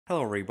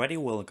Hello everybody,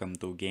 welcome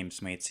to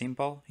Games Made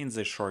Simple. In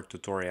this short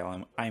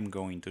tutorial I'm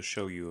going to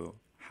show you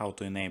how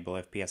to enable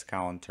FPS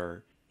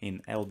counter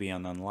in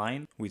Albion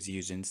Online with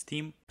using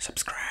Steam.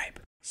 Subscribe!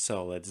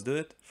 So let's do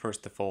it.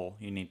 First of all,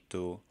 you need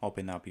to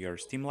open up your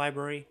Steam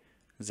library.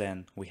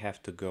 Then we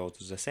have to go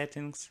to the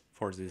settings.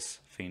 For this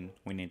thing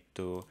we need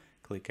to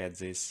click at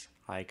this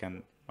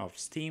icon of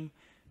Steam,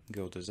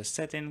 go to the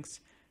settings,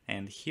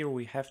 and here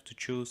we have to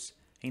choose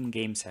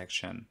in-game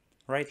section.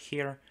 Right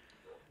here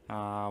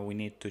we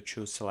need to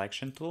choose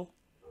selection tool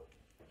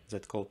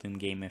that called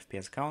in-game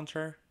FPS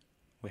counter.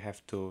 We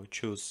have to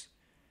choose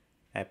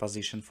a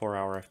position for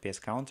our FPS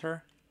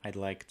counter. I'd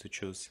like to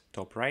choose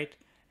top right,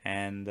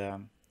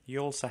 and you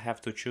also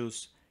have to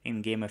choose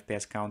in-game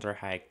FPS counter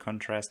high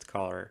contrast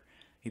color.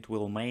 It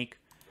will make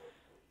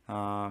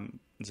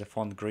the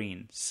font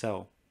green.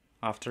 So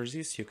after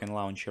this you can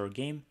launch your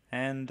game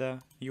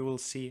and you will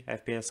see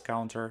FPS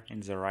counter in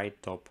the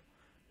right top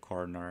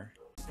corner.